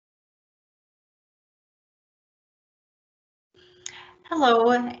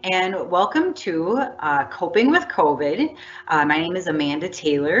Hello, and welcome to Coping with COVID. My name is Amanda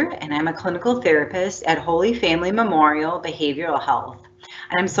Taylor, and I'm a clinical therapist at Holy Family Memorial Behavioral Health.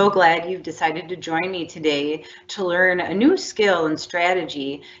 And I'm so glad you've decided to join me today to learn a new skill and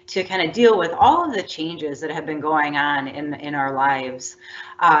strategy to kind of deal with all of the changes that have been going on in our lives.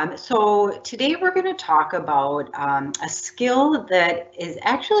 So today we're going to talk about a skill that is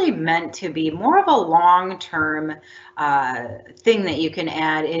actually meant to be more of a long-term thing that you can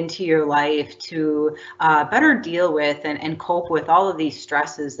add into your life to better deal with and cope with all of these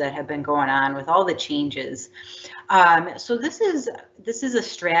stresses that have been going on with all the changes. So this is a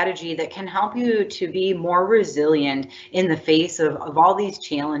strategy that can help you to be more resilient in the face of all these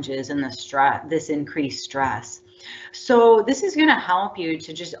challenges and the stress, this increased stress. So this is going to help you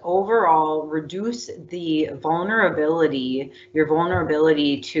to just overall reduce your vulnerability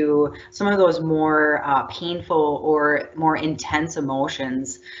to some of those more painful or more intense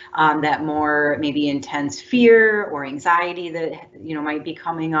emotions, that more maybe intense fear or anxiety that might be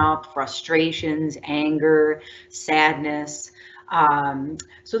coming up, frustrations, anger, sadness.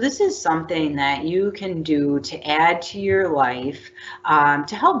 So this is something that you can do to add to your life,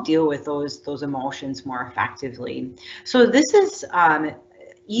 to help deal with those emotions more effectively. So this is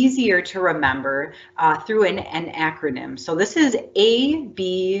easier to remember through an acronym. So this is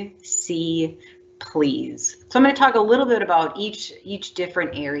ABC, please. So I'm going to talk a little bit about each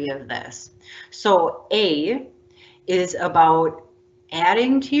different area of this. So A is about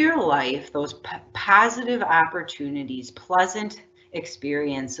adding to your life those positive opportunities, pleasant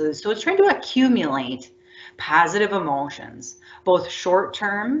experiences. So it's trying to accumulate positive emotions, both short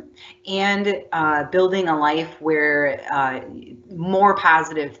term and building a life where more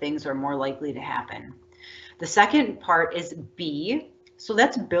positive things are more likely to happen. The second part is B. So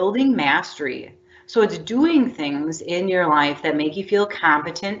that's building mastery. So it's doing things in your life that make you feel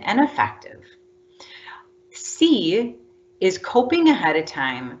competent and effective. C is coping ahead of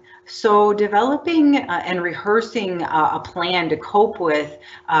time. So developing and rehearsing a plan to cope with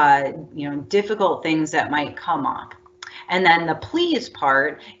difficult things that might come up. And then the please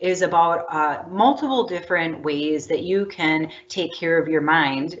part is about multiple different ways that you can take care of your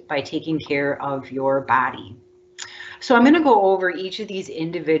mind by taking care of your body. So I'm going to go over each of these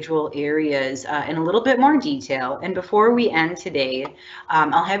individual areas in a little bit more detail. And before we end today,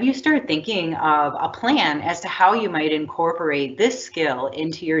 I'll have you start thinking of a plan as to how you might incorporate this skill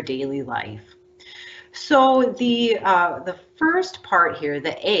into your daily life. So the first part here,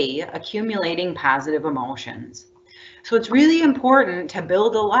 the A, accumulating positive emotions. So it's really important to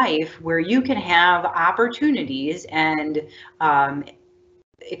build a life where you can have opportunities and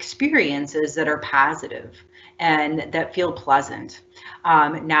experiences that are positive and that feel pleasant.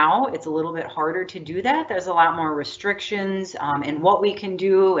 Now it's a little bit harder to do that. There's a lot more restrictions in what we can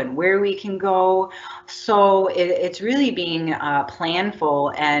do and where we can go. So it's really being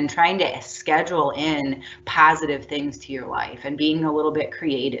planful and trying to schedule in positive things to your life and being a little bit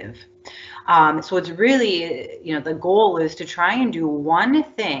creative. So it's really, the goal is to try and do one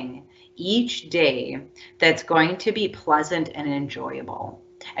thing each day that's going to be pleasant and enjoyable.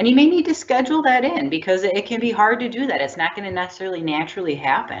 And you may need to schedule that in because it can be hard to do that. It's not going to necessarily naturally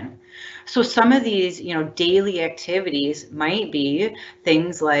happen. So some of these, daily activities might be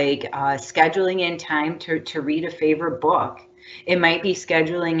things like scheduling in time to read a favorite book. It might be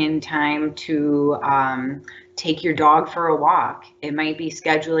scheduling in time to take your dog for a walk. It might be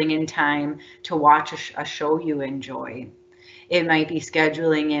scheduling in time to watch a show you enjoy. It might be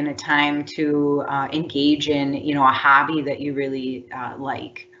scheduling in a time to engage in, a hobby that you really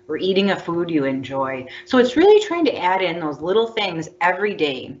like, or eating a food you enjoy. So it's really trying to add in those little things every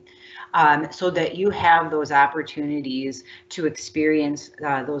day, so that you have those opportunities to experience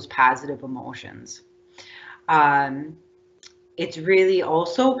those positive emotions. It's really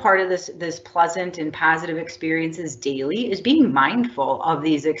also part of this pleasant and positive experiences daily is being mindful of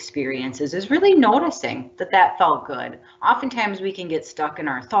these experiences, is really noticing that felt good. Oftentimes we can get stuck in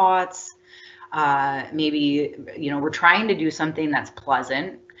our thoughts. Maybe we're trying to do something that's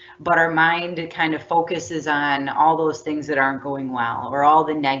pleasant, but our mind kind of focuses on all those things that aren't going well or all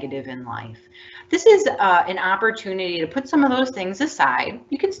the negative in life. This is an opportunity to put some of those things aside.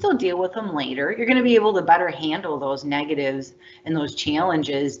 You can still deal with them later. You're going to be able to better handle those negatives and those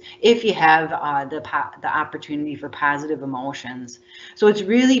challenges if you have the opportunity for positive emotions. So it's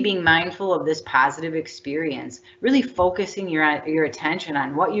really being mindful of this positive experience, really focusing your attention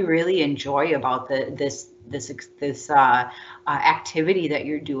on what you really enjoy about activity that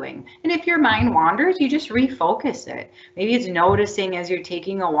you're doing. And if your mind wanders, you just refocus it. Maybe it's noticing as you're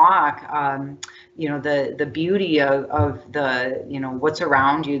taking a walk, the beauty of the, what's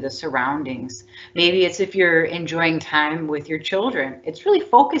around you, the surroundings. Maybe it's if you're enjoying time with your children, it's really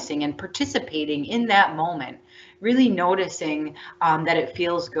focusing and participating in that moment, really noticing that it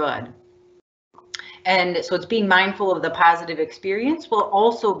feels good. And so it's being mindful of the positive experience while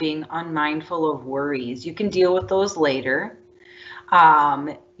also being unmindful of worries. You can deal with those later.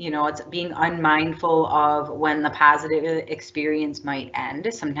 It's being unmindful of when the positive experience might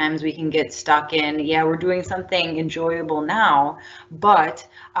end. Sometimes we can get stuck in, yeah, we're doing something enjoyable now, but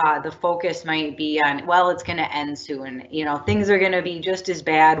the focus might be on, well, it's going to end soon. Things are going to be just as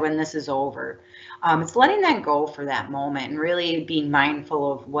bad when this is over. It's letting that go for that moment and really being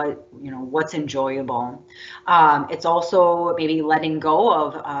mindful of what's enjoyable. It's also maybe letting go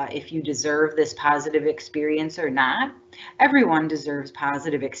of if you deserve this positive experience or not. Everyone deserves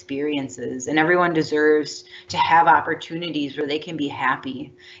positive experiences, and everyone deserves to have opportunities where they can be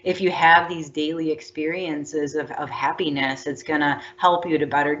happy. If you have these daily experiences of happiness, it's going to help you to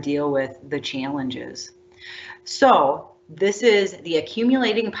better deal with the challenges. So this is the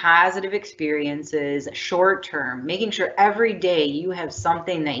accumulating positive experiences, short term, making sure every day you have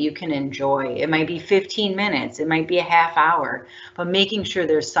something that you can enjoy. It might be 15 minutes, it might be a half hour, but making sure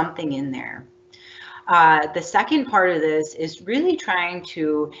there's something in there. The second part of this is really trying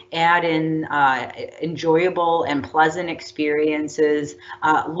to add in enjoyable and pleasant experiences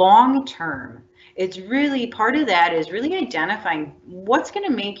long term. It's really, part of that is really identifying what's going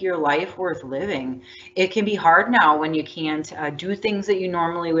to make your life worth living. It can be hard now when you can't do things that you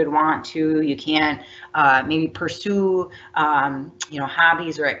normally would want to. You can't maybe pursue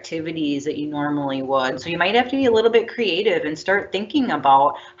hobbies or activities that you normally would. So you might have to be a little bit creative and start thinking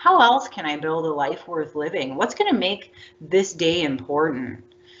about, how else can I build a life worth living? What's going to make this day important?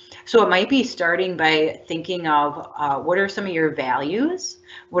 So it might be starting by thinking of what are some of your values?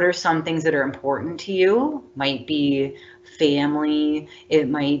 What are some things that are important to you? Might be family, it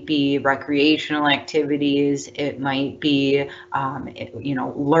might be recreational activities, it might be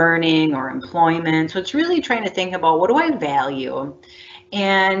learning or employment. So it's really trying to think about, what do I value?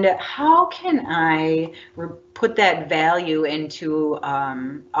 And how can I put that value into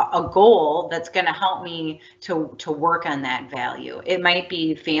a goal that's going to help me to work on that value? It might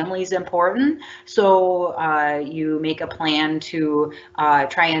be family's important, so you make a plan to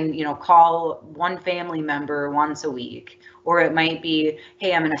try and call one family member once a week. Or it might be,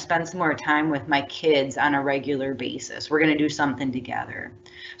 hey, I'm going to spend some more time with my kids on a regular basis. We're going to do something together.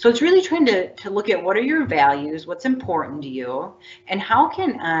 So it's really trying to look at, what are your values, what's important to you, and how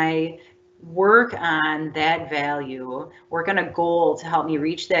can I work on that value, work on a goal to help me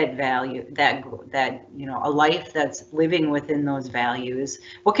reach that value, that a life that's living within those values.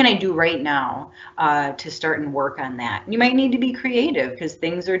 What can I do right now to start and work on that? You might need to be creative because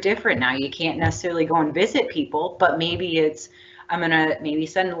things are different now. You can't necessarily go and visit people, but maybe it's, I'm gonna maybe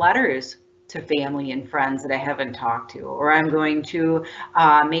send letters to family and friends that I haven't talked to, or I'm going to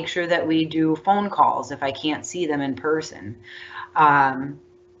make sure that we do phone calls if I can't see them in person.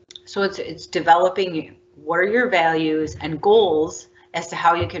 So it's developing, what are your values and goals as to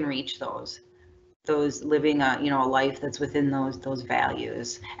how you can reach those living a life that's within those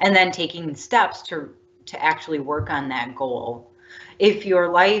values, and then taking steps to actually work on that goal. If your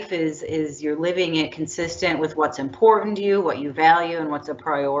life is you're living it consistent with what's important to you, what you value, and what's a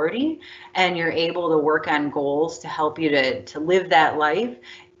priority, and you're able to work on goals to help you to live that life,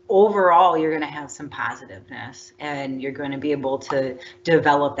 overall, you're going to have some positiveness, and you're going to be able to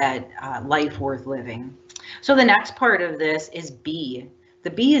develop that life worth living. So the next part of this is B. The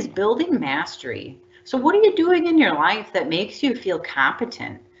B is building mastery. So what are you doing in your life that makes you feel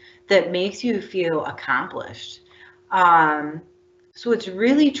competent, that makes you feel accomplished? So it's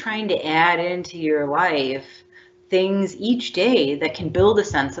really trying to add into your life things each day that can build a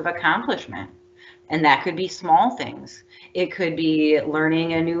sense of accomplishment. And that could be small things. It could be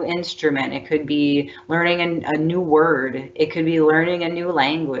learning a new instrument. It could be learning a new word. It could be learning a new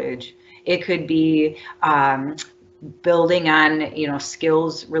language. It could be building on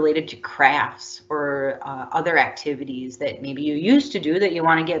skills related to crafts or other activities that maybe you used to do that you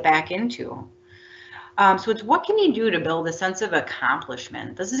want to get back into. So it's, what can you do to build a sense of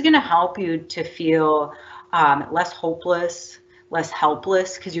accomplishment? This is going to help you to feel less hopeless, less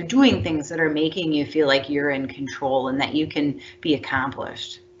helpless, because you're doing things that are making you feel like you're in control and that you can be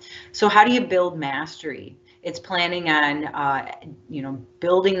accomplished. So how do you build mastery? It's planning on,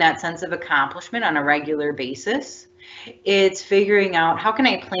 building that sense of accomplishment on a regular basis. It's figuring out, how can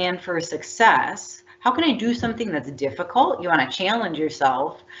I plan for success? How can I do something that's difficult? You want to challenge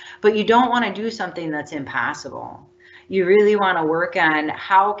yourself, but you don't want to do something that's impossible. You really want to work on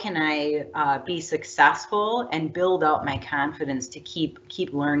how can I be successful and build up my confidence to keep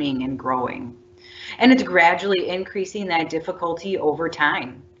learning and growing. And it's gradually increasing that difficulty over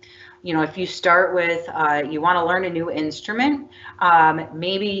time. You know, if you start with, you want to learn a new instrument,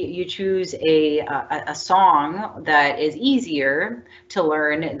 maybe you choose a song that is easier to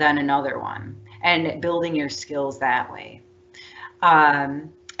learn than another one, and building your skills that way.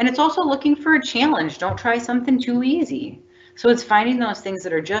 And it's also looking for a challenge. Don't try something too easy. So it's finding those things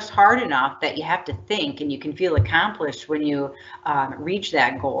that are just hard enough that you have to think and you can feel accomplished when you reach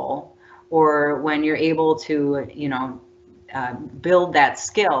that goal, or when you're able to, build that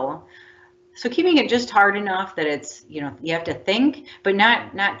skill. So keeping it just hard enough that it's, you have to think, but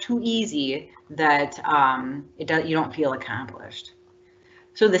not too easy that you don't feel accomplished.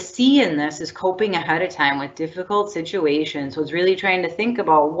 So the C in this is coping ahead of time with difficult situations. So it's really trying to think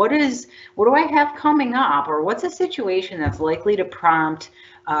about what do I have coming up, or what's a situation that's likely to prompt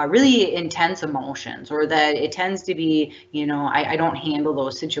really intense emotions, or that it tends to be, I don't handle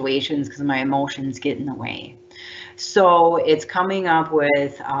those situations because my emotions get in the way. So it's coming up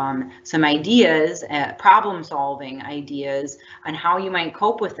with some ideas, problem solving ideas on how you might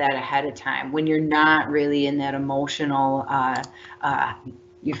cope with that ahead of time when you're not really in that emotional,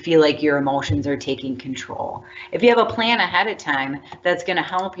 you feel like your emotions are taking control. If you have a plan ahead of time, that's going to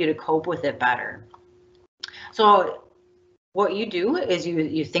help you to cope with it better. So what you do is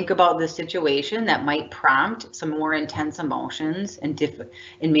you think about the situation that might prompt some more intense emotions and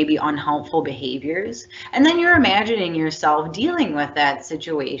maybe unhelpful behaviors, and then you're imagining yourself dealing with that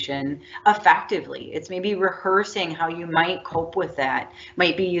situation effectively. It's maybe rehearsing how you might cope with that.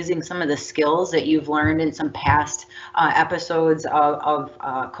 Might be using some of the skills that you've learned in some past episodes of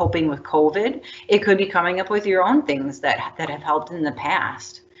coping with COVID. It could be coming up with your own things that have helped in the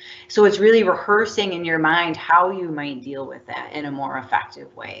past. So it's really rehearsing in your mind how you might deal with that in a more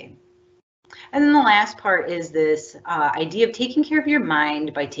effective way. And then the last part is this idea of taking care of your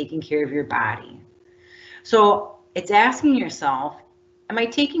mind by taking care of your body. So it's asking yourself, am I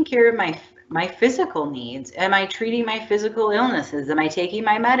taking care of my physical needs? Am I treating my physical illnesses? Am I taking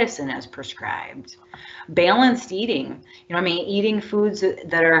my medicine as prescribed? Balanced eating, eating foods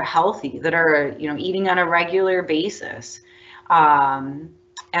that are healthy, that are, eating on a regular basis.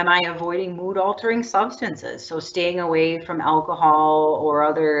 Am I avoiding mood altering substances? So staying away from alcohol or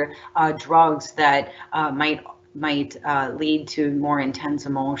other drugs that might lead to more intense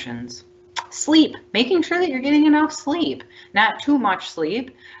emotions. Sleep, making sure that you're getting enough sleep, not too much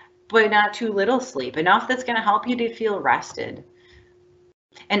sleep, but not too little sleep, enough that's going to help you to feel rested.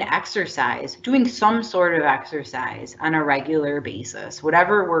 And exercise, doing some sort of exercise on a regular basis,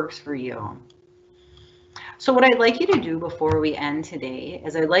 whatever works for you. So what I'd like you to do before we end today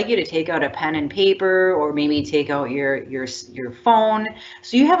is I'd like you to take out a pen and paper, or maybe take out your phone,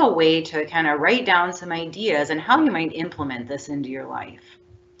 so you have a way to kind of write down some ideas and how you might implement this into your life.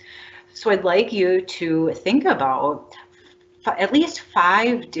 So I'd like you to think about at least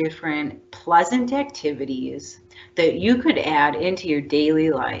 5 different pleasant activities that you could add into your daily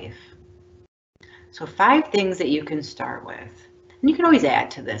life. So 5 things that you can start with, and you can always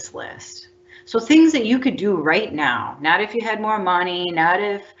add to this list. So things that you could do right now, not if you had more money, not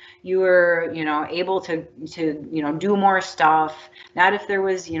if you were, able to do more stuff, not if there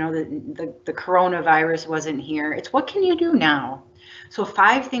was, the coronavirus wasn't here. It's what can you do now? So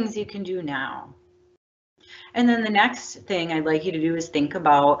 5 things you can do now. And then the next thing I'd like you to do is think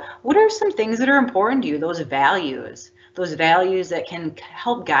about what are some things that are important to you, those values that can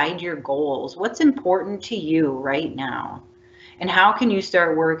help guide your goals. What's important to you right now? And how can you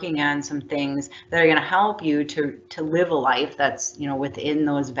start working on some things that are going to help you to live a life that's, within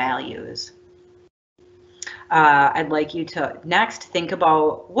those values? I'd like you to next think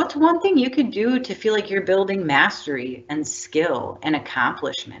about what's one thing you could do to feel like you're building mastery and skill and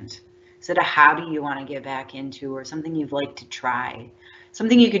accomplishment. Is it a hobby you want to get back into, or something you'd like to try?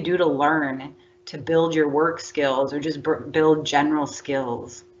 Something you could do to learn, to build your work skills, or just build general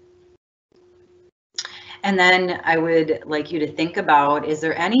skills. And then I would like you to think about, is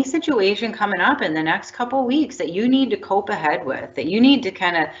there any situation coming up in the next couple weeks that you need to cope ahead with, that you need to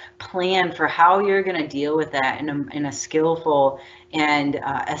kind of plan for how you're going to deal with that in a skillful and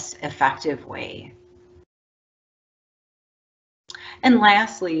effective way? And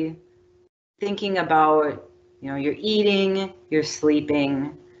lastly, thinking about, your eating, your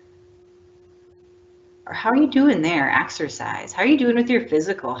sleeping, or how are you doing there? Exercise, how are you doing with your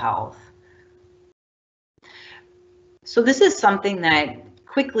physical health? So this is something that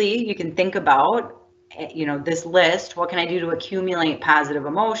quickly you can think about you know, this list, what can I do to accumulate positive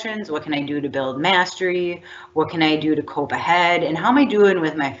emotions? What can I do to build mastery? What can I do to cope ahead? And how am I doing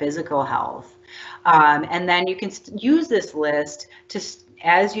with my physical health? And then you can use this list to,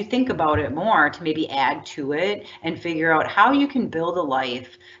 as you think about it more, to maybe add to it and figure out how you can build a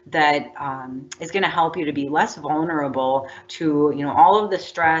life that is going to help you to be less vulnerable to, you know, all of the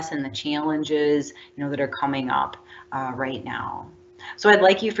stress and the challenges, you know, that are coming up right now. So I'd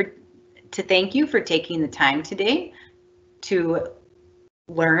like you to thank you for taking the time today to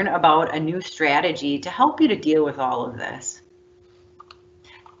learn about a new strategy to help you to deal with all of this.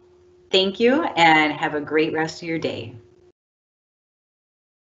 Thank you and have a great rest of your day.